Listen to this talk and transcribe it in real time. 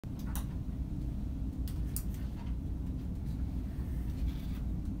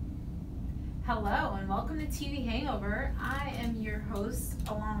Hello and welcome to TV Hangover. I am your host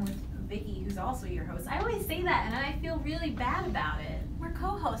along with Vicky, who's also your host. I always say that and I feel really bad about it. We're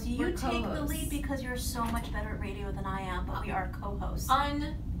co-hosts. You take the lead because you're so much better at radio than I am, but we are co-hosts.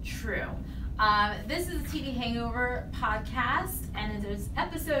 Untrue. This is the TV Hangover podcast and it is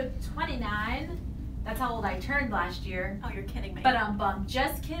episode 29. That's how old I turned last year. Oh, you're kidding me. But I'm bummed.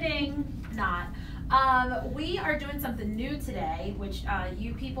 Just kidding. Not. We are doing something new today, which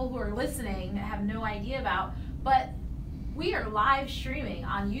you people who are listening have no idea about, but we are live streaming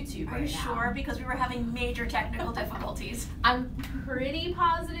on YouTube right now. Are you sure? Because we were having major technical difficulties. I'm pretty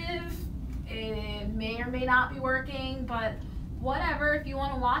positive it may or may not be working, but whatever. If you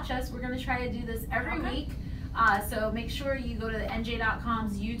want to watch us, we're going to try to do this every week. So make sure you go to the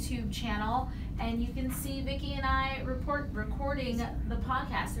NJ.com's YouTube channel and you can see Vicky and I recording the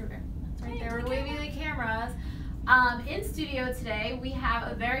podcast. Right there, we're waving the cameras. In studio today, we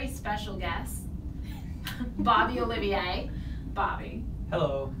have a very special guest, Bobby Olivier. Bobby.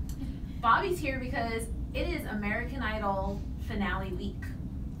 Hello. Bobby's here because it is American Idol finale week.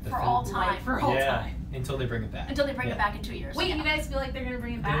 For all time. For all time. Until they bring it back. Until they bring it back in 2 years. Wait, you guys feel like they're going to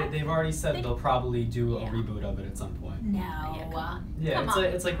bring it back? They've already said they'll probably do a reboot of it at some point. No.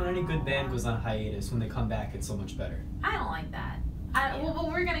 It's like when any good band goes on hiatus, when they come back, it's so much better. I don't like that. Well,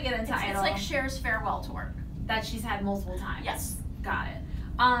 we're going to get into Idol. It's like Cher's farewell tour. That she's had multiple times. Yes. Got it.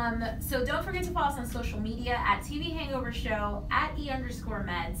 So don't forget to follow us on social media at TV Hangover Show, at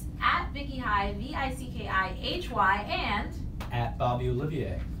E_meds, at Vicky High, VICKIHY, and at Bobby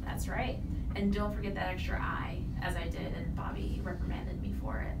Olivier. That's right. And don't forget that extra I, as I did, and Bobby reprimanded me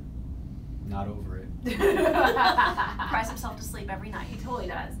for it. Not over it. Cries himself to sleep every night. He totally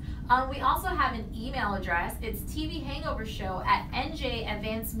does. We also have an email address. It's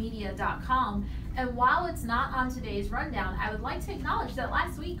tvhangovershow@NJ.com. And while it's not on today's rundown, I would like to acknowledge that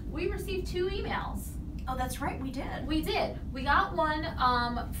last week we received 2 emails. Oh, that's right, we did. We did. We got one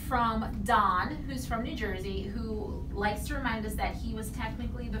from Don, who's from New Jersey, who likes to remind us that he was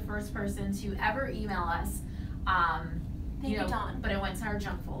technically the first person to ever email us. Thank you, Don. But it went to our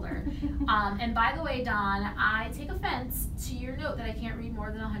junk folder. And by the way, Don, I take offense to your note that I can't read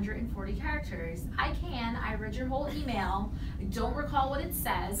more than 140 characters. I can. I read your whole email. I don't recall what it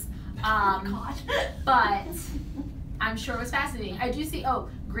says. Oh, God. But I'm sure it was fascinating. I do see,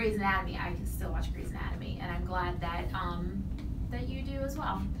 Grey's Anatomy. I can still watch Grey's Anatomy, and I'm glad that that you do as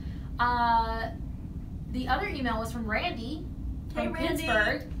well. The other email was from Randy from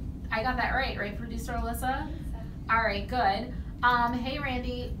Pittsburgh. I got that right, producer Alyssa? All right, good. Hey,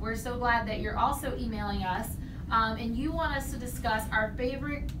 Randy, we're so glad that you're also emailing us, and you want us to discuss our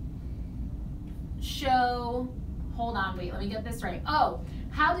favorite show. Hold on, wait, let me get this right.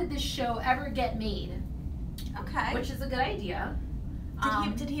 How did this show ever get made? Okay. Which is a good idea.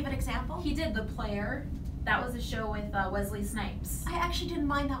 Did he have an example? He did The Player. That was a show with Wesley Snipes. I actually didn't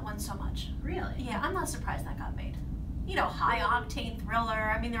mind that one so much. Really? Yeah, I'm not surprised that got made. You know, high-octane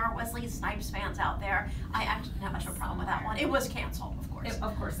thriller. I mean, there are Wesley Snipes fans out there. I actually didn't have much of a problem with that one. It was canceled, of course.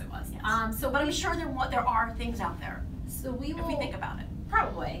 Of course it was. Yes. But I'm sure there are things out there. So we will, if we think about it.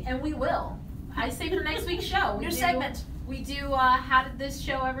 Probably, and we will. I say for next week's show. New segment. We do, how did this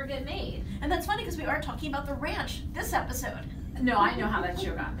show ever get made? And that's funny because we are talking about The Ranch this episode. No, I know how that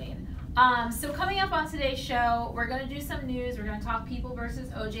show got made. So coming up on today's show, we're going to do some news. We're going to talk People vs.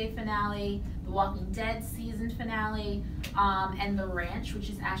 OJ finale, The Walking Dead season finale, and The Ranch, which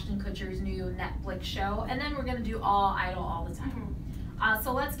is Ashton Kutcher's new Netflix show. And then we're going to do all Idol all the time.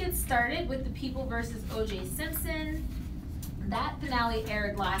 So let's get started with the People vs. OJ Simpson. That finale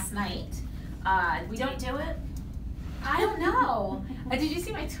aired last night. Did we do it? I don't know. Did you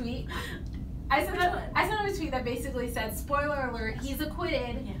see my tweet? I sent out a tweet that basically said, spoiler alert, he's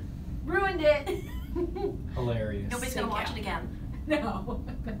acquitted. Yeah. Ruined it. Hilarious. Nobody's going to watch it again. No.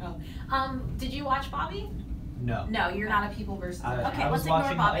 Did you watch Bobby? No. No, you're not a People versus. Okay, I was let's ignore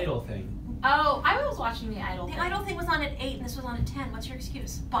watching Bobby. the Idol thing. Oh, I was watching the Idol The thing. Idol thing was on at 8 and this was on at 10. What's your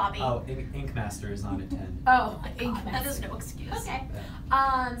excuse? Bobby. Oh, Ink Master is on at 10. Oh, Ink That Master. is no excuse. Okay.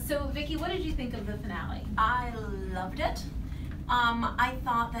 So Vicky, what did you think of the finale? I loved it. I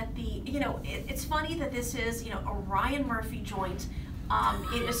thought that it's funny that this is, a Ryan Murphy joint.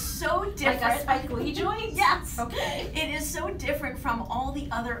 It is so different. Like a Spike Lee joint? Yes. Okay. It is so different from all the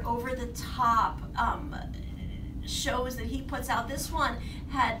other over-the-top shows that he puts out. This one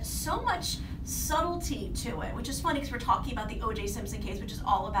had so much subtlety to it, which is funny because we're talking about the O.J. Simpson case, which is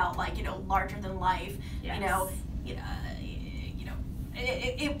all about larger than life. Yes.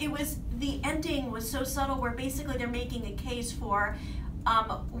 It was, the ending was so subtle where basically they're making a case for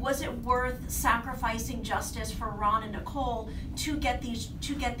was it worth sacrificing justice for Ron and Nicole to get these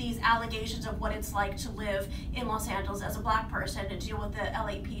allegations of what it's like to live in Los Angeles as a black person and deal with the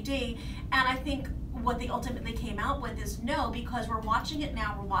LAPD? And I think what they ultimately came out with is no, because we're watching it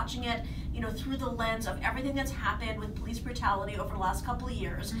now. We're watching it, through the lens of everything that's happened with police brutality over the last couple of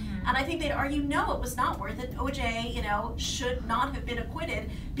years. Mm-hmm. And I think they'd argue no, it was not worth it. OJ, should not have been acquitted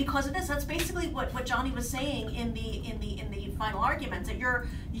because of this. That's basically what Johnny was saying in the final arguments, that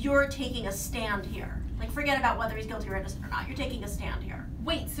you're taking a stand here. Like, forget about whether he's guilty or innocent or not. You're taking a stand here.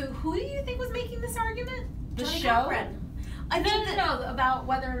 Wait, so who do you think was making this argument? The Johnny show? Cochran. I think no, about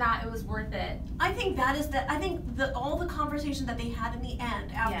whether or not it was worth it. I think all the conversation that they had in the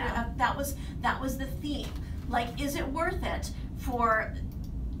end after that was the theme. Like, is it worth it for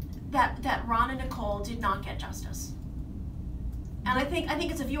that Ron and Nicole did not get justice? And I think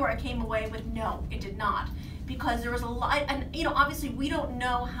as a viewer, I came away with no, it did not, because there was a lot, and obviously we don't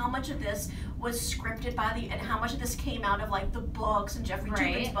know how much of this was scripted and how much of this came out of like the books and Jeffrey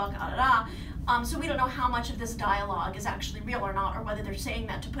Toobin's book, so we don't know how much of this dialogue is actually real or not, or whether they're saying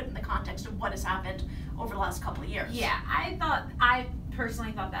that to put in the context of what has happened over the last couple of years. Yeah, I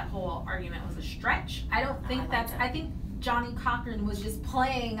personally thought that whole argument was a stretch. I think Johnny Cochran was just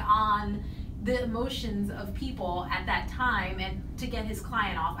playing on the emotions of people at that time and to get his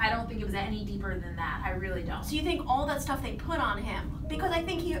client off. I don't think it was any deeper than that. I really don't. So you think all that stuff they put on him, because I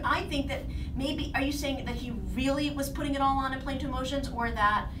think that maybe, are you saying that he really was putting it all on and playing to emotions, or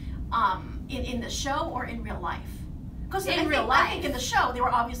that in the show or in real life? Because I think in the show they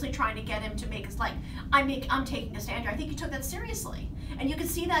were obviously trying to get him to make us like, I'm taking a stand here. I think he took that seriously, and you can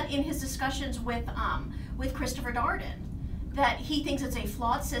see that in his discussions with Christopher Darden, that he thinks it's a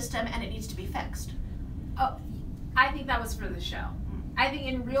flawed system and it needs to be fixed. Oh, I think that was for the show. I think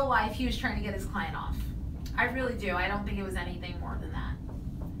in real life he was trying to get his client off. I really do. I don't think it was anything more than that.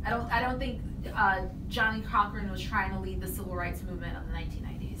 I don't think Johnny Cochran was trying to lead the civil rights movement of the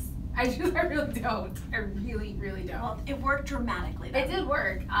 1990s. I really don't. I really, really don't. Well, it worked dramatically, though. It did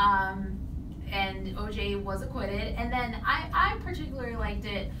work. And OJ was acquitted. And then I particularly liked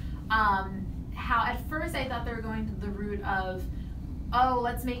it, how at first I thought they were going to the route of,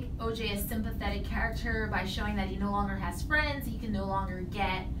 let's make OJ a sympathetic character by showing that he no longer has friends, he can no longer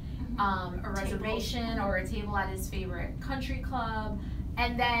get a reservation or a table at his favorite country club.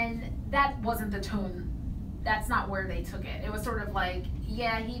 And then that wasn't the tone. That's not where they took it. It was sort of like,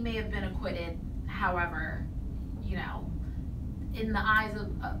 yeah, he may have been acquitted, however, in the eyes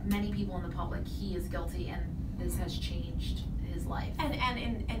of many people in the public, he is guilty, and this has changed his life.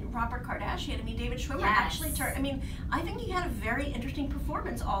 And Robert Kardashian, David Schwimmer actually turned, I think he had a very interesting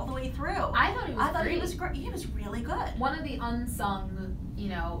performance all the way through. I thought he was great. He was really good. One of the unsung,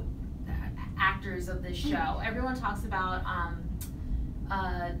 actors of this show. Everyone talks about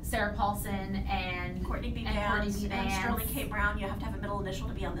Sarah Paulson and Courtney B. Vance and Sterling K. Brown. You have to have a middle initial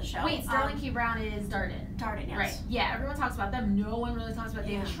to be on the show. Wait, Sterling K. Brown is Darden. Darden, yes. Right. Yeah, everyone talks about them. No one really talks about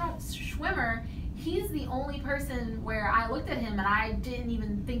David Schwimmer. He's the only person where I looked at him and I didn't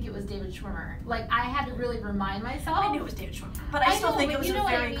even think it was David Schwimmer. Like, I had to really remind myself. I knew it was David Schwimmer, but I still think it was a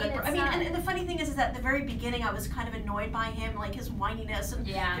very good. And the funny thing is that at the very beginning I was kind of annoyed by him, like his whininess, and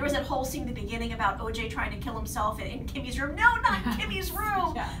there was that whole scene in the beginning about OJ trying to kill himself in Kimmy's room. No, not Kimmy's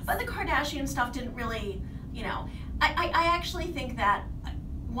room. Yes. But the Kardashian stuff didn't really, I actually think that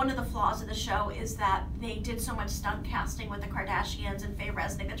one of the flaws of the show is that they did so much stunt casting with the Kardashians and Faye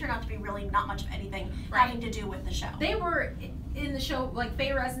Resnick that turned out to be really not much of anything having to do with the show. They were in the show, like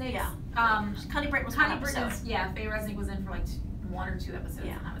Faye Resnick. Yeah. Connie Britton was one episode. Yeah, Faye Resnick was in for like 1 or 2 episodes,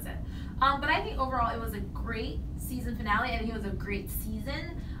 and that was it. But I think overall it was a great season finale. I think it was a great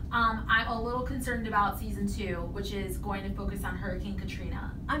season. I'm a little concerned about season 2, which is going to focus on Hurricane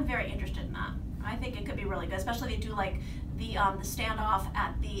Katrina. I'm very interested in that. I think it could be really good, especially if they do like the standoff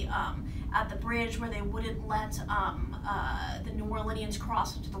at the bridge where they wouldn't let the New Orleanians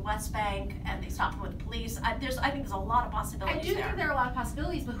cross into the West Bank, and they stopped them with the police. I think there's a lot of possibilities. I do think there are a lot of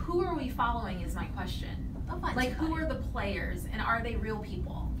possibilities, but who are we following is my question. Like, who are the players, and are they real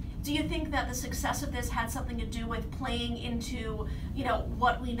people? Do you think that the success of this had something to do with playing into,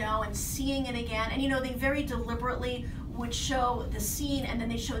 what we know and seeing it again? And, they very deliberately would show the scene, and then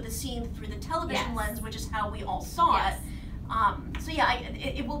they showed the scene through the television lens, which is how we all saw it. So yeah,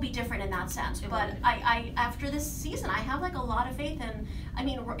 it will be different in that sense. But I after this season, I have like a lot of faith in.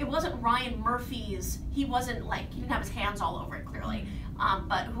 It wasn't Ryan Murphy's. He wasn't like, he didn't have his hands all over it clearly.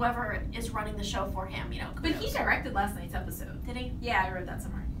 But whoever is running the show for him, But he directed last night's episode. Did he? Yeah, I read that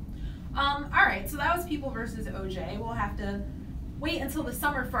somewhere. All right, so that was People versus OJ. We'll have to wait until the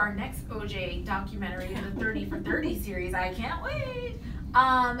summer for our next OJ documentary, the 30 for 30 series. I can't wait.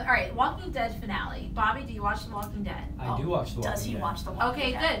 All right, Walking Dead finale. Bobby, do you watch The Walking Dead? I do watch The Walking Dead. Does he watch The Walking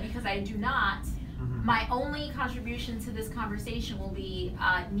Dead? Okay, good, because I do not. Mm-hmm. My only contribution to this conversation will be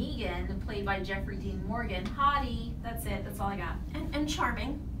Negan, played by Jeffrey Dean Morgan. Hottie, that's it. That's all I got. And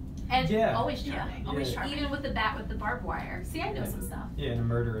charming. And Yeah. always charming. Yeah, always charming. Even with the bat with the barbed wire. See, I know some stuff. Yeah, in a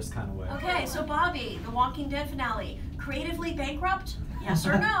murderous kind of way. Okay, so Bobby, The Walking Dead finale. Creatively bankrupt? Yes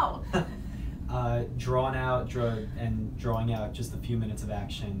or no? Drawn out, drawing out just a few minutes of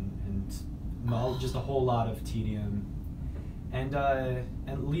action and just a whole lot of tedium, and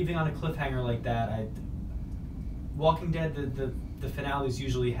leaving on a cliffhanger like that. Walking Dead, the finales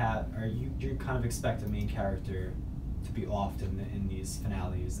usually you kind of expect a main character to be off in these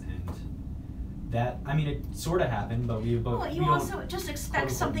finales, and that, I mean, it sort of happened, but we also just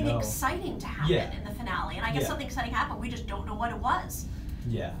expect something exciting to happen in the finale, and I guess something exciting happened. We just don't know what it was.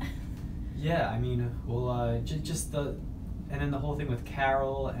 Yeah. Yeah, I mean, well, just and then the whole thing with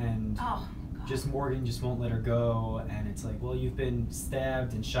Carol and just Morgan just won't let her go, and it's like, well, you've been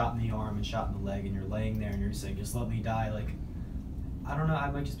stabbed and shot in the arm and shot in the leg, and you're laying there and you're saying, just let me die. Like, I don't know,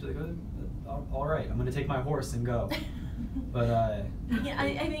 I might just be like, all right, I'm gonna take my horse and go. But yeah,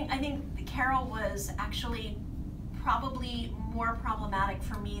 I think Carol was actually probably more problematic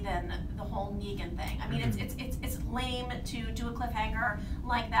for me than the whole Negan thing. I mean, it's lame to do a cliffhanger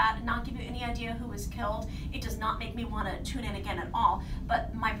like that and not give you any idea who was killed. It does not make me want to tune in again at all.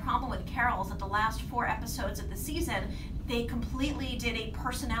 But my problem with Carol is that the last 4 episodes of the season, they completely did a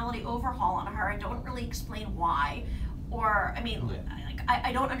personality overhaul on her. I don't really explain why, or I mean,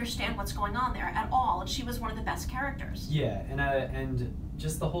 I don't understand what's going on there at all. And she was one of the best characters. Yeah, and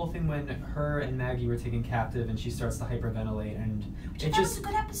just the whole thing when her and Maggie were taken captive and she starts to hyperventilate, and that was a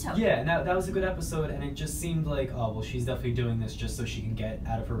good episode. Yeah, and that was a good episode, and it just seemed like, oh, well, she's definitely doing this just so she can get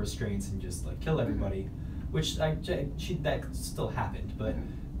out of her restraints and just like kill everybody, which that still happened, but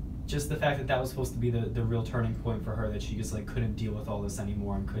just the fact that was supposed to be the real turning point for her, that she just like couldn't deal with all this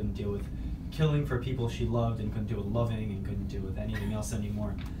anymore and couldn't deal with killing for people she loved and couldn't deal with loving and couldn't deal with anything else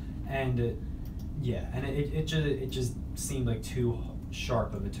anymore, and it just seemed like too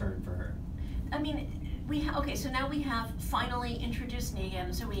sharp of a turn for her. I mean, so now we have finally introduced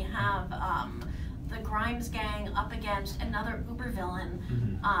Negan, so we have the Grimes gang up against another uber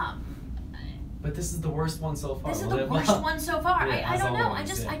villain. But this is the worst one so far. This is the worst one so far. Yeah, I don't know.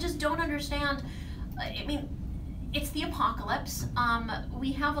 Always, I just don't understand. I mean, it's the apocalypse.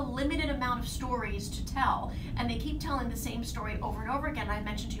 We have a limited amount of stories to tell, and they keep telling the same story over and over again. I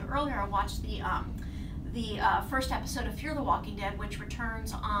mentioned to you earlier, I watched the first episode of Fear the Walking Dead, which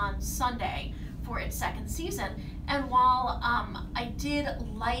returns on Sunday for its 2nd season. And while I did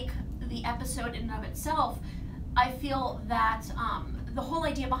like the episode in and of itself, I feel that the whole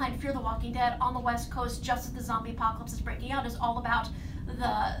idea behind Fear the Walking Dead on the West Coast, just as the zombie apocalypse is breaking out, is all about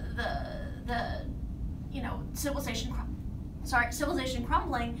the civilization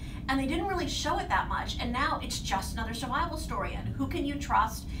crumbling, and they didn't really show it that much, and now it's just another survival story. And who can you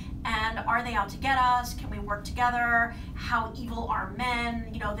trust? And are they out to get us? Can we work together? How evil are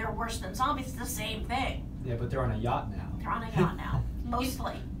men? They're worse than zombies. It's the same thing. Yeah, but they're on a yacht now. They're on a yacht now,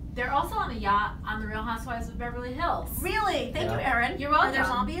 mostly. They're also on a yacht on The Real Housewives of Beverly Hills. Really? Thank you, Erin. You're welcome. Are there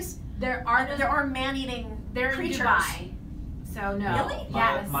zombies? There are man-eating creatures. In Dubai. So no. Really?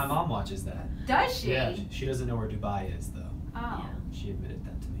 Yes. My mom watches that. Does she? Yeah, she doesn't know where Dubai is, though. Oh. Yeah. She admitted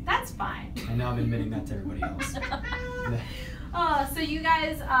that to me. That's fine. And now I'm admitting that to everybody else. So you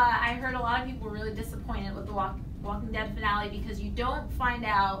guys, I heard a lot of people were really disappointed with the Walking Dead finale because you don't find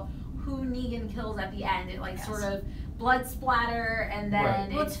out who Negan kills at the end. It sort of blood splatter, and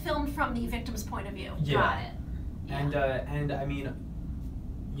then it's filmed from the victim's point of view. Yeah. Got it. Yeah. And I mean,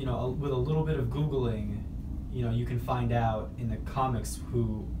 with a little bit of Googling, you can find out in the comics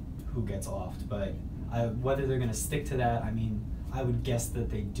who gets offed, but whether they're gonna stick to that, I mean, I would guess that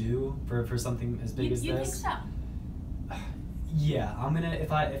they do for something as big as this. You think so? Yeah, I'm gonna.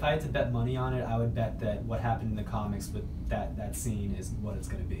 If I had to bet money on it, I would bet that what happened in the comics with that scene is what it's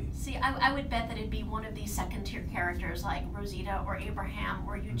gonna be. See, I would bet that it'd be one of these 2nd-tier characters like Rosita or Abraham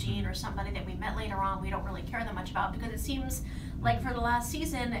or Eugene or somebody that we met later on. We don't really care that much about, because it seems like for the last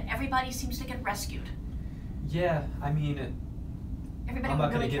season, everybody seems to get rescued. Yeah, I mean, everybody I'm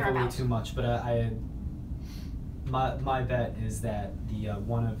not really gonna give away too much, but my bet is that the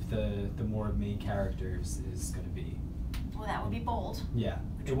one of the more main characters is gonna be. Well, that would be bold. Yeah,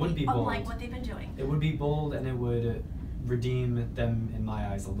 it would be bold. Unlike what they've been doing. It would be bold, and it would redeem them in my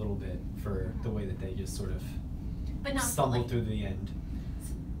eyes a little bit for the way that they just sort of stumbled through the end.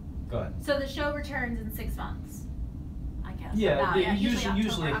 Go ahead. So the show returns in 6 months, I guess. Yeah, About,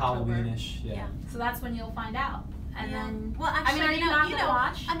 usually October. Halloweenish. Yeah. So that's when you'll find out. and then. Well, actually, are you not gonna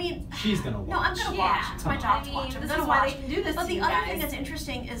watch? I mean, She's gonna watch. No, I'm gonna watch. It's my job to watch. I'm this gonna is why watch. they can do this But to the you other guys. thing that's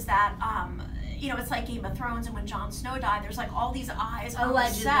interesting is that it's like Game of Thrones, and when Jon Snow died, there's like all these eyes on the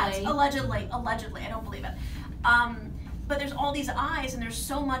sets. Allegedly, I don't believe it. But there's all these eyes, and there's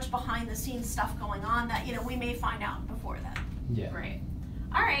so much behind the scenes stuff going on that we may find out before then. Yeah. Right.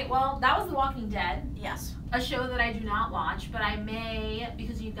 All right. Well, that was The Walking Dead. Yes. A show that I do not watch, but I may,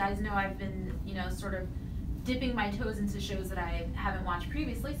 because you guys know I've been, sort of dipping my toes into shows that I haven't watched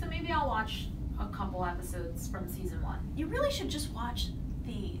previously. So maybe I'll watch a couple episodes from season 1. You really should just watch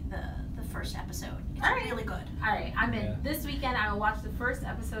the first episode. It's really good. All right, I'm in. This weekend I will watch the first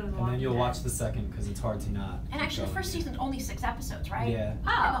episode of The Walking Dead. And then you'll watch the second because it's hard to not. And actually, the first season's only 6 episodes, right? Yeah.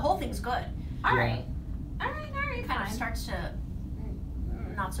 Oh. And the whole thing's good. All right. It kind of starts to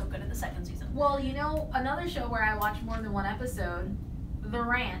not so good in the second season. Well, another show where I watch more than one episode, The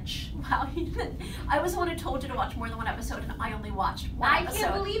Ranch. Wow, I was the one who told you to watch more than one episode, and I only watched one episode. I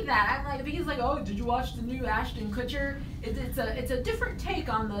can't believe that. I'm like, because oh, did you watch the new Ashton Kutcher? It's a different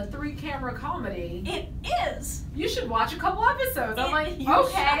take on the 3-camera comedy. It is. You should watch a couple episodes. I'm like, You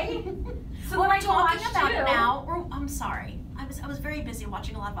okay. So we're then I can talking watch about two. it now. I'm sorry. I was very busy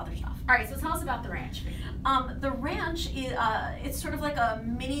watching a lot of other stuff. All right, so tell us about The Ranch. The Ranch is it's sort of like a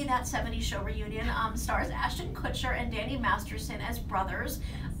mini That 70s Show reunion. Stars Ashton Kutcher and Danny Masterson as brothers.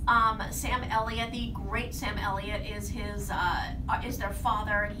 Sam Elliott, the great Sam Elliott, is their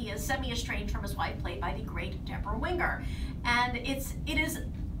father, and he is semi-estranged from his wife, played by the great Deborah Winger. And it is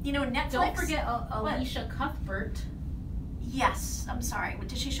Netflix. Don't forget Alicia Cuthbert. Yes, I'm sorry.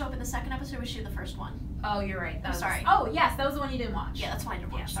 Did she show up in the second episode, or was she in the first one? Oh, you're right. Sorry. Oh, yes, that was the one you didn't watch. Yeah, that's why I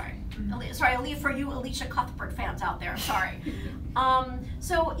didn't watch. Yes. Sorry. Mm-hmm. Sorry, for you Alicia Cuthbert fans out there, sorry.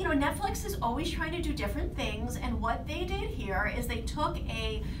 So, Netflix is always trying to do different things, and what they did here is they took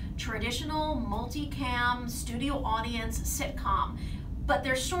a traditional multicam studio audience sitcom, but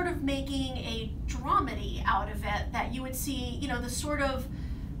they're sort of making a dramedy out of it that you would see, the sort of,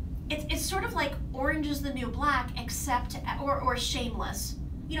 it's sort of like Orange is the New Black, except, or Shameless.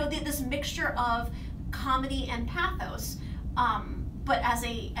 This mixture of comedy and pathos, but as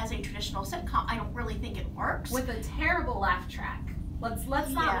a traditional sitcom, I don't really think it works. With a terrible laugh track. Let's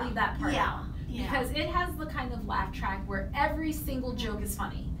not leave that part out. Because it has the kind of laugh track where every single joke is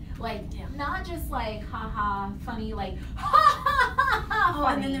funny. Like, not just like, haha, funny, like, ha ha ha ha, Oh,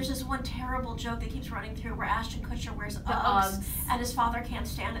 funny. and then there's this one terrible joke that keeps running through where Ashton Kutcher wears Uggs, and his father can't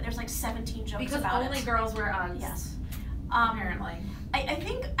stand it. There's like 17 jokes because about it. Because only girls wear Uggs. Yes. Apparently. I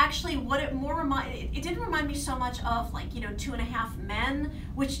think actually what it didn't remind me so much of like 2.5 Men,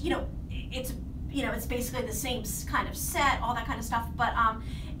 which it's basically the same kind of set, all that kind of stuff, but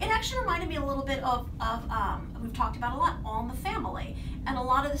it actually reminded me a little bit of we've talked about a lot, All in the Family, and a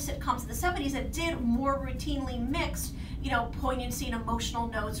lot of the sitcoms of the 70s that did more routinely mix poignancy and emotional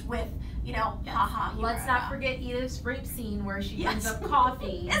notes with haha. Let's not forget Edith's rape scene where she brings up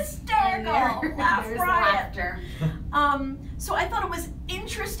coffee. Hysterical. There's laughter. So I thought it was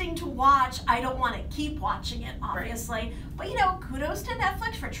interesting to watch. I don't want to keep watching it, obviously. Right. But kudos to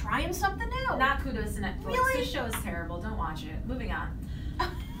Netflix for trying something new. Not kudos to Netflix. Really? This show is terrible. Don't watch it. Moving on.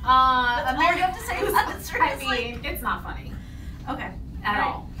 That's all you have to say about it, seriously? I mean, it's not funny. Okay. At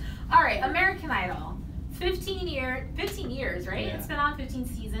all. All right, American Idol. 15 years, right? Yeah. It's been on 15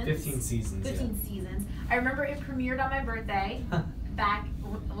 seasons. 15 seasons. 15 seasons. I remember it premiered on my birthday back,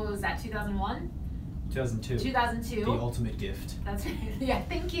 what was that, 2001? 2002. 2002. The ultimate gift. That's right. Yeah,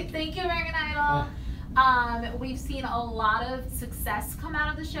 thank you, American Idol. We've seen a lot of success come out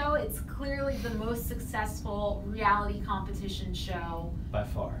of the show. It's clearly the most successful reality competition show by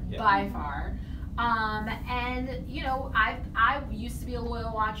far. Yeah. By far. And I used to be a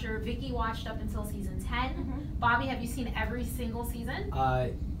loyal watcher. Vicky watched up until season 10. Mm-hmm. Bobby, have you seen every single season?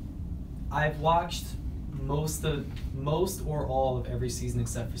 I've watched most or all of every season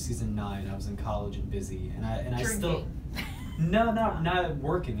except for season 9. I was in college and busy, and I still not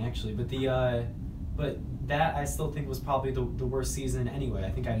working actually, but that I still think was probably the worst season anyway.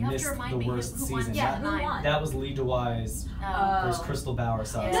 I think I missed the worst season. That was Lee DeWise versus Crystal Bauer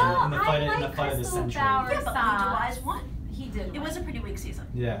size in the fight of the century. Yeah, but Lee DeWise won. He did. It was a pretty weak season.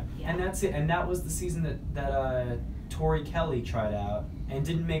 Yeah, and that's it. And that was the season that Tori Kelly tried out and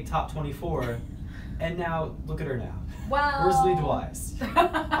didn't make top 24. And now look at her now. Well, where's Lee DeWise?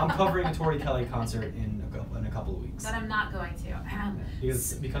 I'm covering a Tori Kelly concert in a couple of weeks. That I'm not going to.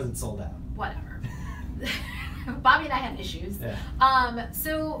 Because it's sold out. Whatever. Bobby and I have issues. Yeah.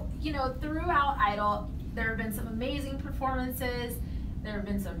 So throughout Idol, there have been some amazing performances. There have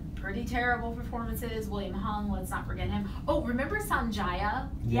been some pretty terrible performances. William Hung, let's not forget him. Oh, remember Sanjaya?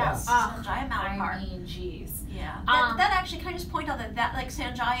 Yes, Sanjaya Malakar. I mean, jeez. Yeah. That actually, can I just point out that like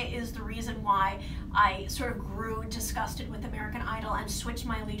Sanjaya is the reason why I sort of grew disgusted with American Idol and switched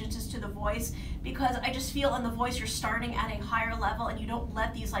my allegiances to The Voice, because I just feel in The Voice you're starting at a higher level and you don't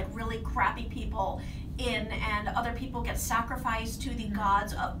let these like really crappy people in, and other people get sacrificed to the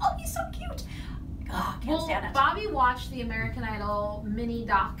gods of, oh, he's so cute. Oh, can't stand it. Bobby watched the American Idol mini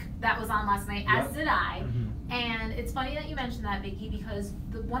doc that was on last night, as did I. And it's funny that you mentioned that, Vicky, because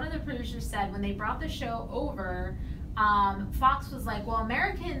one of the producers said when they brought the show over, Fox was like, well,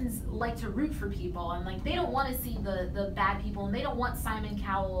 Americans like to root for people, and like they don't want to see the bad people, and they don't want Simon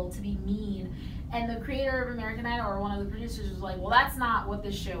Cowell to be mean. And the creator of American Idol, or one of the producers, was like, well, that's not what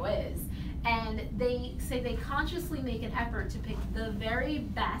this show is. And they say they consciously make an effort to pick the very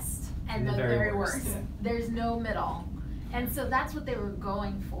best and the very worst. Yeah. There's no middle. And so that's what they were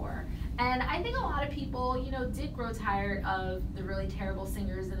going for. And I think a lot of people, you know, did grow tired of the really terrible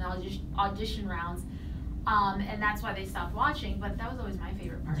singers in the audition rounds. And that's why they stopped watching, but that was always my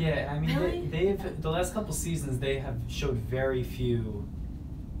favorite part. Yeah, I mean, Really? they've the last couple seasons, they have showed very few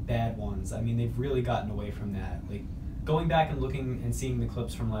bad ones. I mean, they've really gotten away from that. Like, going back and looking and seeing the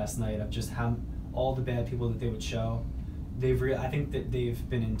clips from last night of just how all the bad people that they would show, I think that they've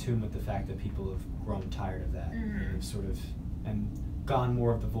been in tune with the fact that people have grown tired of that. And they've sort of gone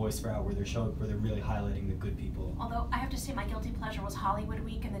more of the Voice route, where they're really highlighting the good people. Although I have to say, my guilty pleasure was Hollywood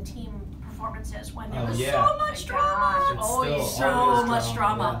Week and the team performances, when there Oh, was yeah. so much drama. It's always still so always much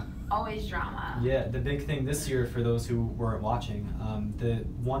drama. Always drama. Yeah, the big thing this year, for those who weren't watching,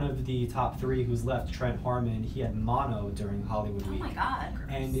 one of the top three who's left, Trent Harmon, he had mono during Hollywood Oh Week. my God.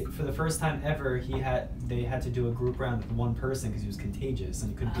 And for the first time ever, they had to do a group round with one person because he was contagious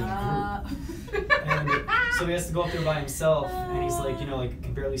and he couldn't do a group. And so he has to go up there by himself, and he's like, you know, like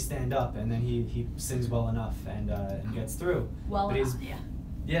can barely stand up, and then he sings well enough and gets through.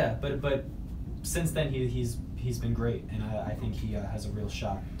 But But since then he's been great, and I think he has a real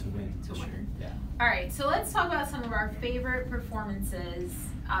shot to win. Yeah. All right, so let's talk about some of our favorite performances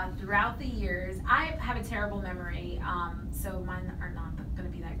throughout the years. I have a terrible memory, so mine are not going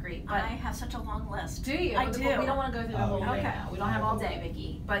to be that great. But I have such a long list. do you? I But do. We don't want to go through the whole yeah. thing now. We don't have all day,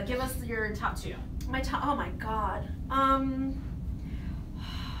 Vicky. But give us your top two. Oh my God.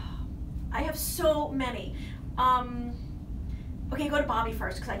 I have so many. Okay, go to Bobby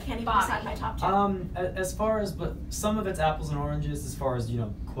first, because I can't even decide my top two. As far as, but some of it's apples and oranges as far as, you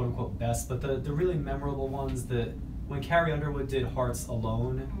know, quote unquote best, but the really memorable ones, when Carrie Underwood did Hearts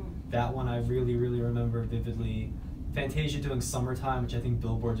Alone, that one I really, really remember vividly. Fantasia doing Summertime, which I think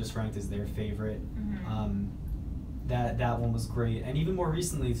Billboard just ranked as their favorite. That one was great. And even more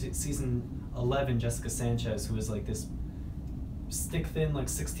recently, season 11, Jessica Sanchez, who was like this stick thin, like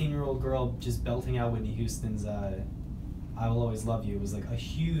 16-year-old girl just belting out Whitney Houston's I Will Always Love You, was like a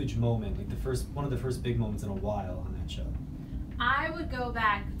huge moment, like one of the first big moments in a while on that show. I would go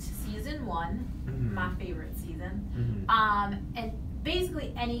back to season 1, my favorite season, and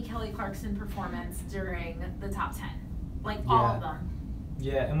basically any Kelly Clarkson performance during the top 10, like all of them.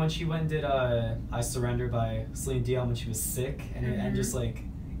 Yeah, and when she went and did I Surrender by Celine Dion when she was sick, and just like,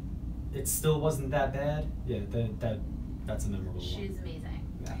 it still wasn't that bad. Yeah, that's a memorable one. She's amazing.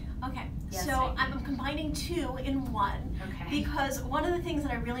 Yeah. Okay, Yes, so I'm combining two in one. Okay. Because one of the things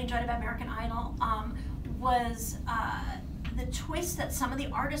that I really enjoyed about American Idol was the twist that some of the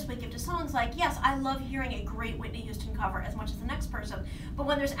artists would give to songs. Like, yes, I love hearing a great Whitney Houston cover as much as the next person, but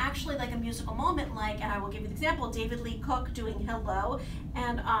when there's actually like a musical moment, like, and I will give you the example, David Lee Cook doing Hello,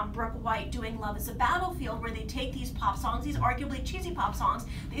 and Brooke White doing Love is a Battlefield, where they take these pop songs, these arguably cheesy pop songs,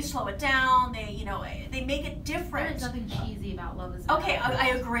 they slow it down, they make it different. There's nothing cheesy about Love is a Okay, I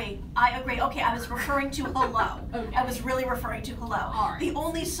agree. Okay, I was referring to Hello. Okay. I was really referring to Hello. All right. The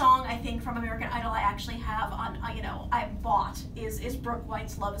only song I think from American Idol I actually have on, I bought is Brooke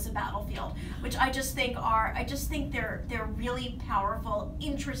White's Love is a Battlefield, which I just think they're really powerful,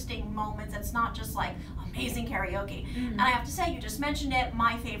 interesting moments. It's not just like amazing karaoke. And I have to say, you just mentioned it,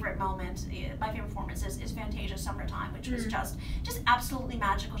 my favorite moment, my favorite performance is Fantasia Summertime, which was just absolutely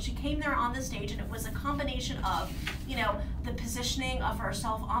magical. She came there on the stage, and it was a combination of, the positioning of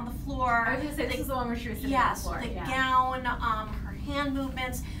herself on the floor. I was going to say, this is the one where she was sitting Yes, on the floor. the gown, her hand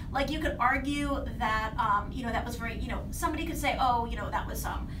movements. Like, you could argue that, that was very, somebody could say, oh, that was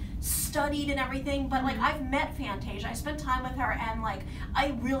studied and everything, but like, I've met Fantasia, I spent time with her, and like,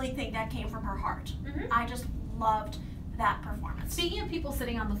 I really think that came from her heart. I just loved that performance. Speaking of people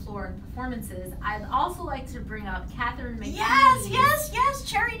sitting on the floor in performances, I'd also like to bring up Catherine McKee. Yes,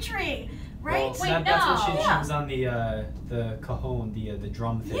 Cherry Tree. right? Well, Wait, that's what she no. was on the cajon, the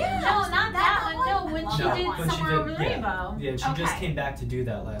drum thing. Yeah. No, not that one. No, when I she love did that one. Somewhere Over the yeah. Rainbow. Yeah, she just Okay. came back to do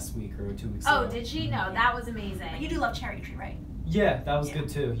that last week or 2 weeks Oh, ago. did she? No, that was amazing. But you do love Cherry Tree, right? Yeah, that was Yeah. good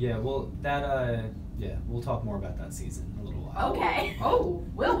too. Yeah, well, that yeah, we'll talk more about that season in a little while. Okay. Oh,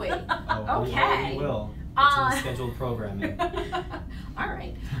 will we? Oh, Okay. we will. It's in the Uh, scheduled programming. All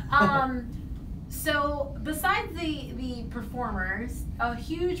right. So besides the performers, a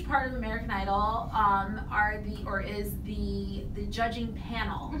huge part of American Idol is the judging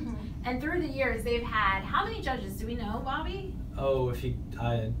panel. Mhm. And through the years, they've had how many judges? Do we know, Bobby? Oh, if you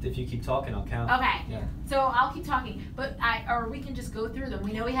keep talking, I'll count. Okay. Yeah. So I'll keep talking, but or we can just go through them.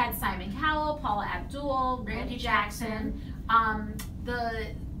 We know we had Simon Cowell, Paula Abdul, Randy Jackson,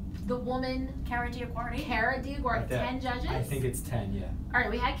 the woman Cara DiAguardi. Cara DiAguardi, 10 judges. I think it's 10. Yeah. All right,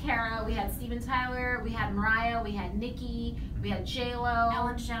 we had Cara, we had Steven Tyler, we had Mariah, we had Nikki, we had J-Lo,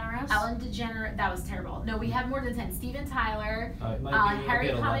 Ellen DeGeneres. Ellen DeGeneres. That was terrible. No, we had more than 10. Steven Tyler, It might be Harry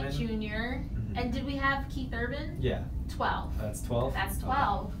at Connick 11. Jr. Mhm. And did we have Keith Urban? Yeah. 12. That's 12. That's Okay.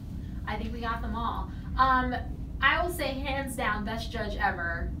 12. I think we got them all. I will say hands down, best judge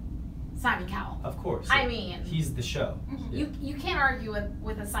ever, Simon Cowell. Of course. I mean, He's the show. Mhm. Yeah. you can't argue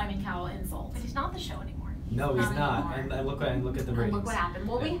with a Simon Cowell insult. But he's not the show anymore. No, he's not not. anymore. And look at the And ratings. look what happened.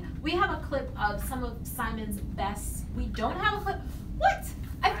 Well, Yeah. we have a clip of some of Simon's best. We don't have a clip. What?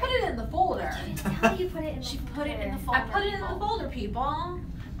 I put it in the folder. How do you put it in the She folder? put it in the I folder. put it in the people. folder, people.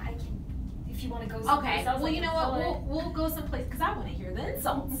 I can, if you want to go someplace Okay. else. Well, I you can know what? pull it. We'll go someplace because I want to hear the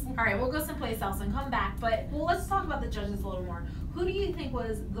insults. All right, we'll go someplace else and come back. But let's talk about the judges a little more. Who do you think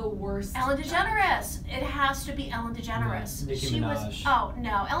was the worst? Ellen judge? DeGeneres. It has to be Ellen DeGeneres. Nicki She Minaj. was. Oh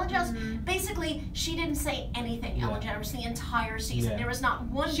no, Ellen DeGeneres. Mhm. Basically, she didn't say anything. Yeah. Ellen DeGeneres the entire season. Yeah. There was not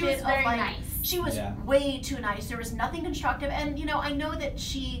one She bit was very of like. nice. She was Yeah. way too nice. There was nothing constructive, and I know that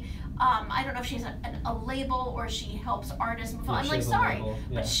she. I don't know if she's a label or she helps artists move on. Yeah, I'm she like, has a sorry, label,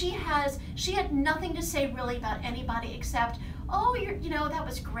 yeah. but she had nothing to say really about anybody except, oh, that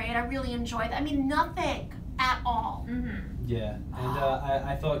was great. I really enjoyed that. I mean, nothing at all. Mm-hmm. Yeah, and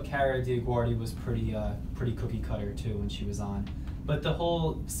I thought Cara DiAguardi was pretty cookie cutter too when she was on, but the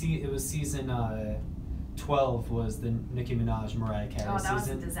whole it was season 12 was the Nicki Minaj Mariah Carey Oh, that was a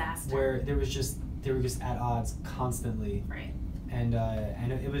season disaster. where they were just at odds constantly, Right. and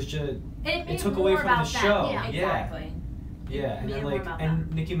it was just It made took more away from the about them. show. Yeah, Yeah. exactly. yeah, and made then more like about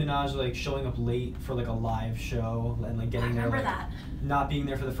and Nicki Minaj like showing up late for like a live show and like I getting there remember like that. not being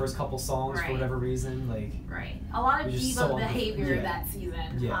there for the first couple songs Right. for whatever reason like. Right. A lot of It was just diva so behavior yeah. that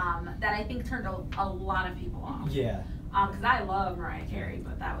season Yeah. that I think turned a lot of people off. Yeah. Because I love Mariah Carey,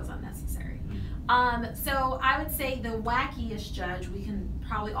 but that was unnecessary. Mm. So I would say the wackiest judge we can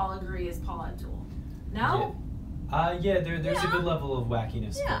probably all agree is Paula Abdul. No? Yeah, there's a Yeah. good level of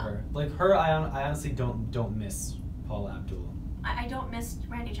wackiness to Yeah. her. Like her, I honestly don't miss Paula Abdul. I don't miss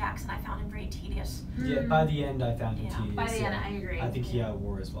Randy Jackson. I found him very tedious. Yeah, by the end I found him Yeah. tedious. By the end, yeah. I agree. I think he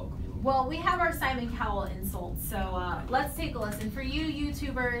outwore his welcome. a little Well, we have our Simon Cowell insults, so let's take a listen. For you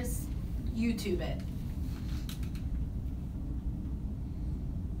YouTubers, YouTube it.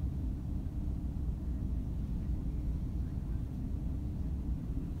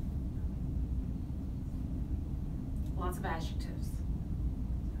 Lots of adjectives.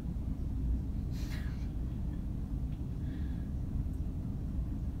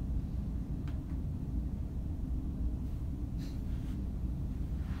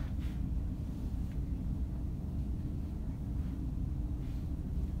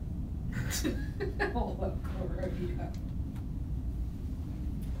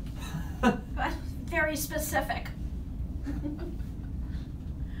 But very specific.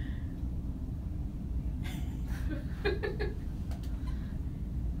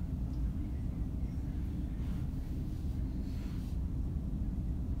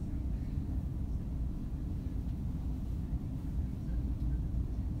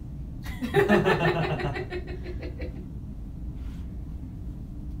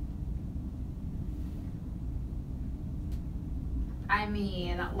 I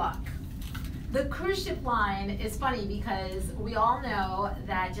mean, look. The cruise ship line is funny because we all know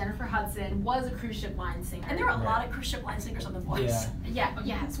that Jennifer Hudson was a cruise ship line singer. And there were a Right. lot of cruise ship line singers on The Voice. Yeah.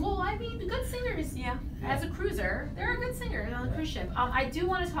 Yes. Well, I mean, good singers. Yeah. As a cruiser, there are good singers on the Yeah. cruise ship. I do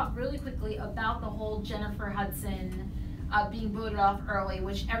want to talk really quickly about the whole Jennifer Hudson being voted off early,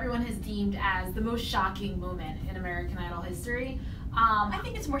 which everyone has deemed as the most shocking moment in American Idol history. I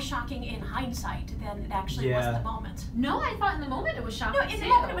think it's more shocking in hindsight than it actually was in the moment. No, I thought in the moment it was shocking. No, in the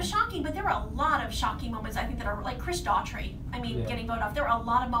moment it was shocking, but there were a lot of shocking moments, I think, that are like Chris Daughtry. I mean, getting voted off. There were a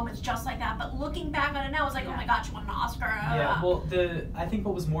lot of moments just like that, but looking back on it now, I was like, oh my God, she won an Oscar. Yeah, well, I think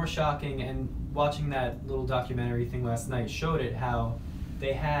what was more shocking, and watching that little documentary thing last night showed it, how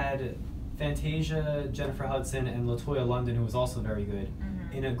they had Fantasia, Jennifer Hudson, and LaToya London, who was also very good,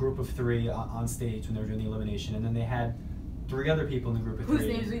 in a group of 3 on stage when they were doing the elimination, and then they had 3 other people in the group of 3. Whose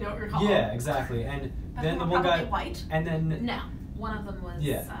names we don't recall. Yeah, exactly. And then the one guy, white? and then no, one of them was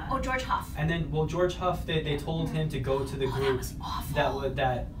George Huff. And then George Huff, they told him to go to the group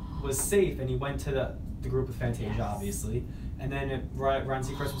that was safe, and he went to the group with Fantasia, obviously. And then Ryan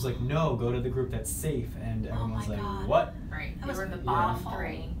Seacrest was like, no, go to the group that's safe, and everyone was like, what? Right, they were the bottom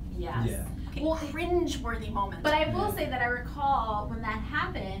 3. Yes. Yeah. Okay, well, cringe-worthy moment. But I will say that I recall when that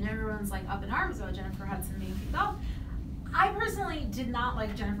happened, everyone's like up in arms about Jennifer Hudson being kicked off. I personally did not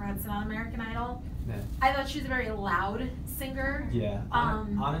like Jennifer Hudson on American Idol. Yeah. I thought she was a very loud singer. Yeah.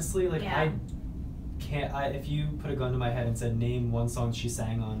 Honestly, like I can't. If you put a gun to my head and said name one song she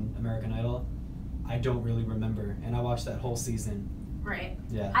sang on American Idol, I don't really remember. And I watched that whole season. Right.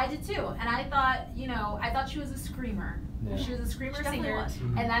 Yeah. I did too, and I thought, I thought she was a screamer. Yeah. She was a screamer singer,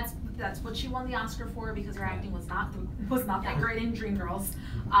 and that's what she won the Oscar for, because her acting was not that great in Dreamgirls.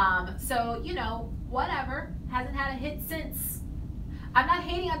 So whatever. Hasn't had a hit since. I'm not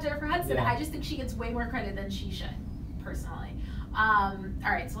hating on Jennifer Hudson. I just think she gets way more credit than she should, personally. All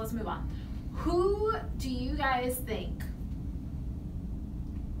right, so let's move on. Who do you guys think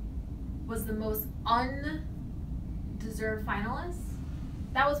was the most undeserved finalist?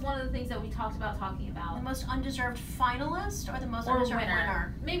 That was one of the things that we talked about talking about. The most undeserved finalist or the most undeserved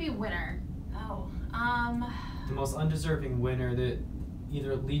winner? Maybe winner. Oh. The most undeserving winner, that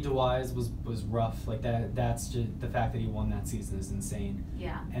either Lee DeWise was rough. Like that's just the fact that he won that season is insane.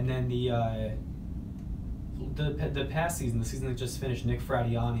 Yeah. And then the past season, the season that just finished, Nick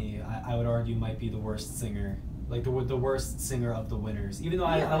Fradiani, I would argue might be the worst singer. Like the worst singer of the winners. Even though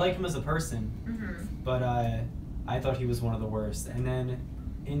I like him as a person, but I thought he was one of the worst. And then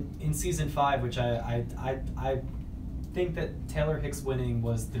in season 5, which I think that Taylor Hicks winning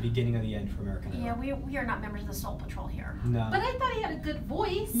was the beginning of the end for American Idol. Yeah, we are not members of the Soul Patrol here. No. But I thought he had a good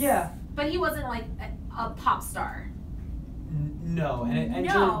voice. Yeah. But he wasn't like a pop star. No, and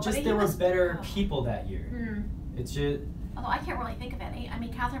just there were better people that year. It's just. Although I can't really think of any. I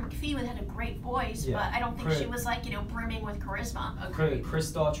mean, Catherine McPhee had a great voice, but I don't think she was like, brimming with charisma.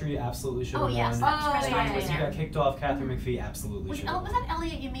 Chris Daughtry absolutely should have won. Yes, Chris Daughtry. He got kicked off. Catherine McPhee absolutely should have won. Was that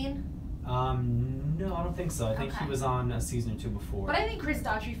Elliot, you mean? No, I don't think so. I think he was on a season or 2 before. But I think Chris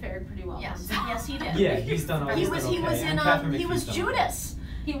Daughtry fared pretty well. Yes, yes, he did. Yeah, he's done okay. He was Judas.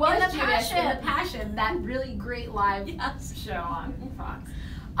 He was in the Judas in The Passion, that really great live show on Fox.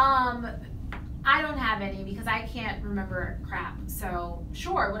 I don't have any because I can't remember crap. So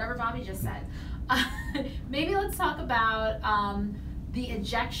sure, whatever Bobby just said. Maybe let's talk about the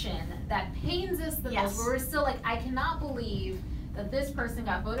ejection that pains us the most. Where we're still like, I cannot believe that this person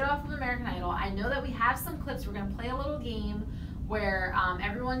got voted off of American Idol. I know that we have some clips. We're gonna play a little game where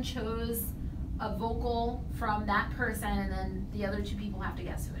everyone chose a vocal from that person, and then the other 2 people have to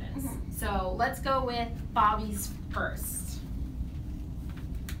guess who it is. So let's go with Bobby's first.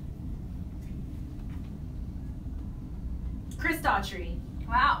 Chris Daughtry.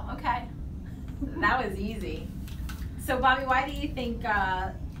 Wow, okay. That was easy. So Bobby, why do you think,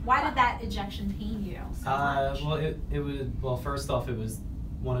 why did that ejection pain you so much? Well, it was, first off, it was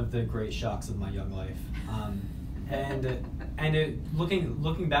one of the great shocks of my young life.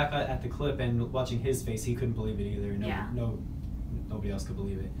 Looking back at the clip and watching his face, he couldn't believe it either. Nobody else could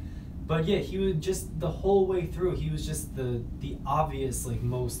believe it. But yeah, he was just the whole way through. He was just the obvious, like,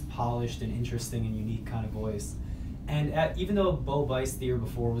 most polished and interesting and unique kind of voice. And even though Bo Bice the year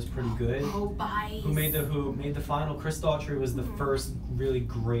before was pretty good, Bo Bice, who made the final, Chris Daughtry was the first really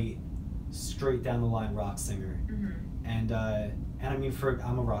great, straight down the line rock singer. And I mean,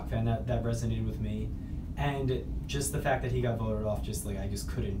 I'm a rock fan, that resonated with me. And just the fact that he got voted off, just like, I just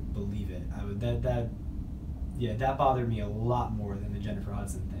couldn't believe it. That bothered me a lot more than the Jennifer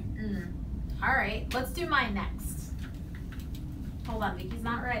Hudson thing. All right, let's do mine next. Hold on, Vicky's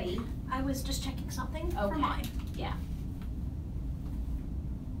not ready. I was just checking something for mine. Yeah.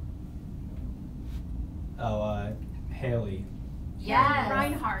 Oh, Haley. Yes.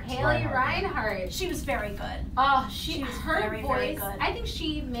 Reinhardt. Haley Reinhardt. She was very good. Oh, She was her very, voice. very good. I think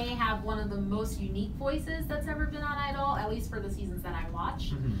she may have one of the most unique voices that's ever been on Idol, at least for the seasons that I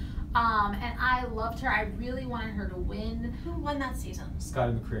watched. And I loved her. I really wanted her to win. Who won that season?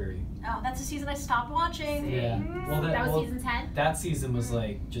 Scotty McCreery. Oh, that's the season I stopped watching. Yeah. Well, that was season 10? That season was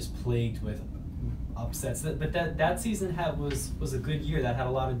like just plagued with upsets. But that season was a good year. That had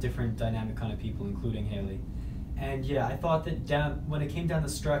a lot of different dynamic kind of people, including Haley. And yeah, I thought that when it came down the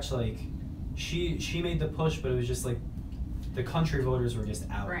stretch, like she made the push, but it was just like the country voters were just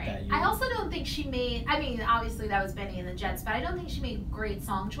out that year. I also don't think she made, I mean, obviously that was Benny and the Jets, but I don't think she made great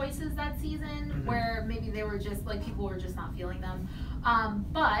song choices that season, where maybe they were just, like, people were just not feeling them.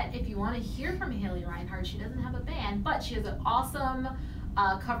 But if you want to hear from Haley Reinhardt, she doesn't have a band, but she has an awesome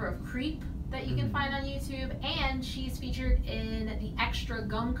cover of Creep that you can find on YouTube, and she's featured in the Extra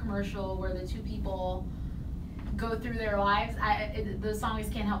Gum commercial where the two people go through their lives. The song is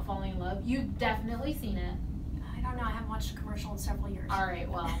Can't Help Falling in Love. You've definitely seen it. I don't know. I haven't watched a commercial in several years. All right,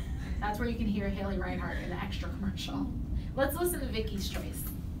 well, that's where you can hear Haley Reinhardt in the Extra commercial. Let's listen to Vicky's choice.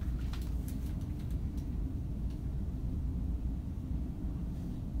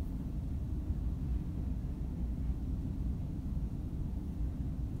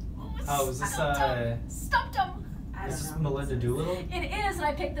 Oh, is this Stumped him. is this Melinda Doolittle? It is, and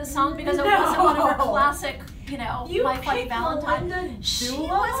I picked this song because it wasn't one of her classic, My Funny Valentine. She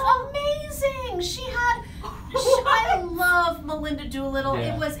was amazing. She had. I love Melinda Doolittle.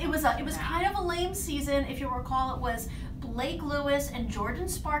 Yeah. It was kind of a lame season. If you recall, it was Blake Lewis and Jordan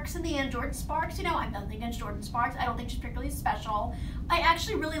Sparks in the end. Jordan Sparks, I have nothing against Jordan Sparks. I don't think she's particularly special. I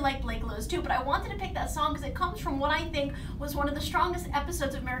actually really like Blake Lewis too, but I wanted to pick that song because it comes from what I think was one of the strongest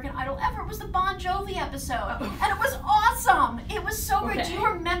episodes of American Idol ever. It was the Bon Jovi episode, and it was awesome. It was so great. Do you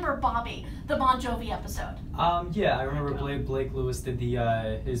remember, Bobby, the Bon Jovi episode? Yeah, I remember Blake Lewis did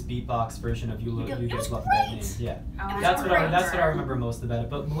the his beatbox version of You Just Love That Name. Yeah, that's what I remember most about it.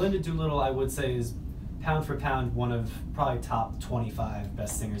 But Melinda Doolittle, I would say, is pound for pound one of probably top 25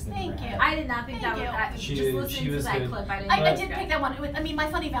 best singers that ever had. I did not think that was She just listening was to that good. clip. I did pick that one. My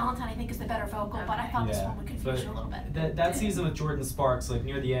Funny Valentine, I think, is the better vocal, but I thought this one would confuse you a little bit. That season with Jordan Sparks, like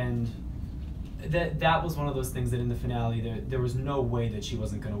near the end, that was one of those things that in the finale there was no way that she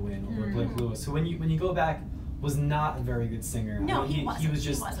wasn't going to win over Blake Lewis, who when you go back was not a very good singer. No, I mean, he was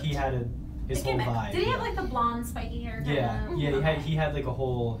just he had his whole vibe. Did he have like the blonde spiky hair? He had like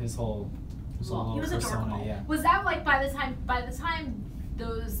his whole he was persona. adorable. Was that like by the time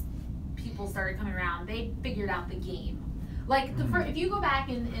those people started coming around, they figured out the game? Like if you go back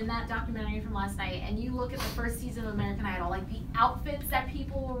in that documentary from last night and you look at the first season of American Idol, like the outfits that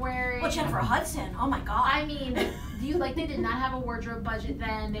people were wearing. Well, Jennifer Hudson, oh my God. I mean, they did not have a wardrobe budget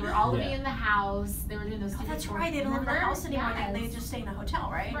then. They were all living in the house. They were doing those. Oh, that's right. They don't live in the house anymore. Yes. They just stay in a hotel,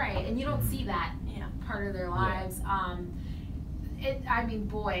 right? Right, and you don't see that part of their lives. I mean,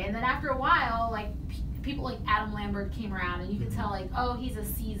 boy. And then after a while, like people like Adam Lambert came around, and you could tell, like, oh, he's a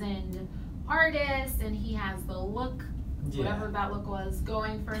seasoned artist, and he has the look. Whatever that look was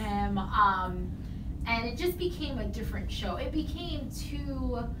going for him, and it just became a different show. It became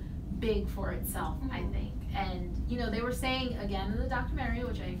too big for itself, I think. And they were saying again in the documentary,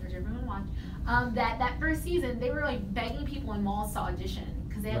 which I encourage everyone to watch, that first season they were like begging people in malls to audition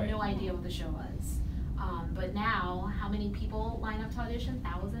because they had no idea what the show was. But now, how many people line up to audition?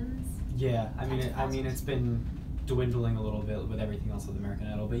 Thousands. Yeah, I mean it's been dwindling a little bit with everything else with American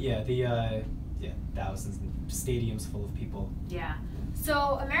Idol, but thousands and stadiums full of people. Yeah.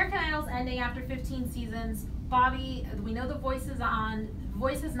 So American Idol's ending after 15 seasons. Bobby, we know The Voice is on. The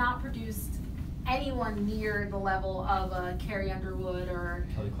Voice has not produced anyone near the level of Carrie Underwood or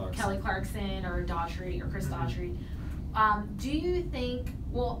Kelly Clarkson or Daughtry or Chris Daughtry. Do you think,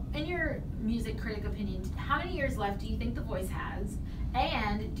 well, in your music critic opinion, how many years left do you think The Voice has?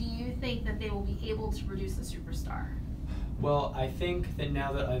 And do you think that they will be able to produce a superstar? Well, I think that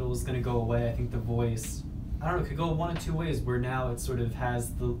now that Idol is going to go away, I think The Voice, I don't know, it could go one of two ways, where now it sort of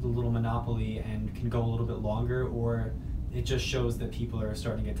has the little monopoly and can go a little bit longer, or it just shows that people are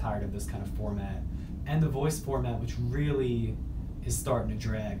starting to get tired of this kind of format. And The Voice format, which really is starting to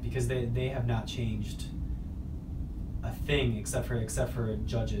drag, because they have not changed a thing except for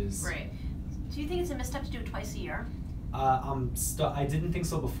judges. Right. Do you think it's a misstep to do it twice a year? I didn't think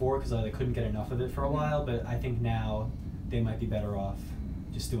so before because I couldn't get enough of it for a while, but I think now they might be better off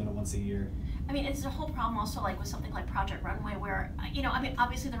just doing it once a year. I mean, it's a whole problem also, like with something like Project Runway, where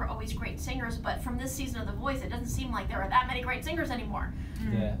obviously there were always great singers, but from this season of The Voice, it doesn't seem like there are that many great singers anymore.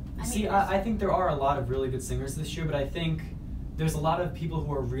 Yeah. I think there are a lot of really good singers this year, but I think there's a lot of people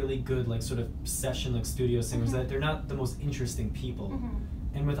who are really good, like sort of session, like studio singers, that they're not the most interesting people.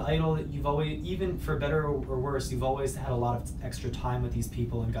 And with Idol, you've always, even for better or worse, you've always had a lot of extra time with these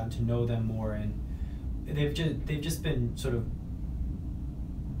people and gotten to know them more, and they've just been sort of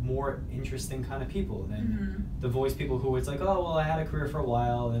more interesting kind of people than the Voice people who it's like, oh well, I had a career for a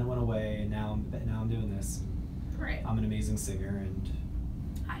while, then it went away, and now I'm doing this. Right. I'm an amazing singer, and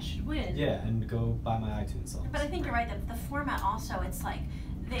I should win. yeah, and go buy my iTunes songs. But I think you're right. The format also, it's like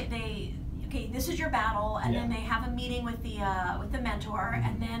they okay, this is your battle, and then they have a meeting with the mentor,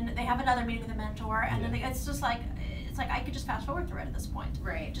 and then they have another meeting with the mentor, and then it's just like I could just fast forward through it at this point.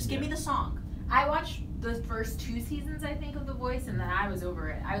 Right. Just give me the song. I watched the first 2 seasons, I think, of The Voice, and then I was over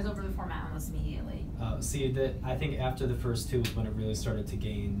it. I was over the format almost immediately. I think after the first 2 was when it really started to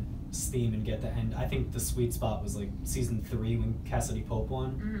gain steam and get the end. I think the sweet spot was like season 3 when Cassidy Pope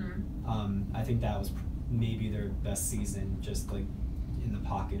won. I think that was maybe their best season, just like in the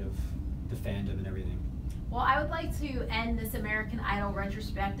pocket of the fandom and everything. Well, I would like to end this American Idol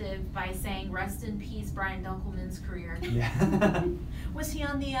retrospective by saying rest in peace, Brian Dunkelman's career. Yeah. Was he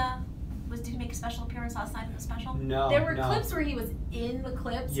on the? Did he make a special appearance last night in the special? No. There were clips where he was in the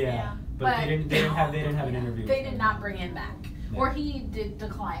clips. Yeah, but they didn't have an interview. They did not bring him back, or he did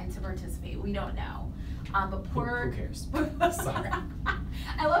decline to participate. We don't know. But poor. Who cares? Sorry.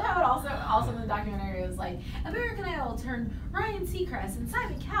 I love how it also in the documentary was like American Idol turned Ryan Seacrest and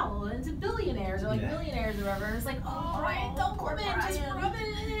Simon Cowell into billionaires or like millionaires or whatever. And it's like, oh, Brian Dunkelman just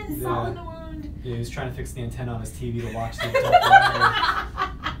rubbing salt in the wound. Yeah, he was trying to fix the antenna on his TV to watch the documentary.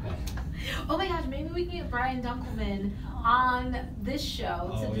 Oh my gosh, maybe we can get Brian Dunkelman on this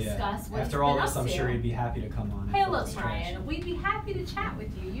show to discuss what After all this, I'm sure he'd be happy to come on. Hey, look, Brian, we'd be happy to chat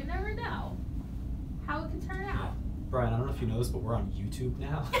with you. You never know how it could turn out. Brian, I don't know if you know this, but we're on YouTube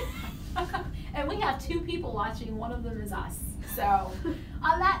now. And we have 2 people watching. One of them is us. So,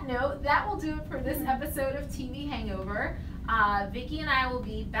 on that note, that will do it for this episode of TV Hangover. Vicky and I will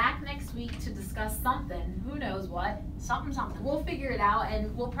be back next week to discuss something. Who knows what? Something. We'll figure it out,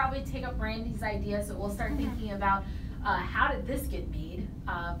 and we'll probably take up Randy's idea, so we'll start thinking about how did this get made,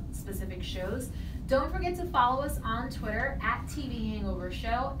 specific shows. Don't forget to follow us on Twitter at TV Hangover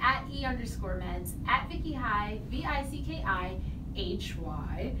Show, at @E_meds, at Vicky High, VICKIHY,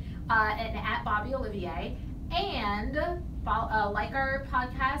 and at Bobby Olivier. And like our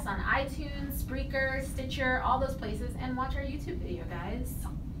podcast on iTunes, Spreaker, Stitcher, all those places, and watch our YouTube video, guys.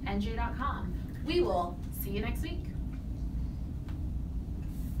 NJ.com. We will see you next week.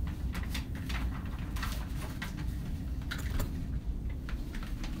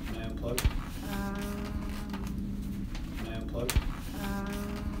 Can I unplug? Can I unplug?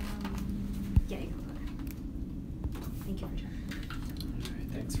 Yeah, you can. Thank you for joining. All right,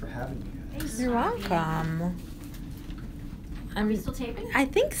 thanks for having me, guys. You're welcome. Are we still taping? I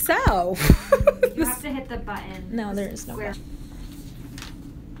think so. You have to hit the button. No, there is no Square. button.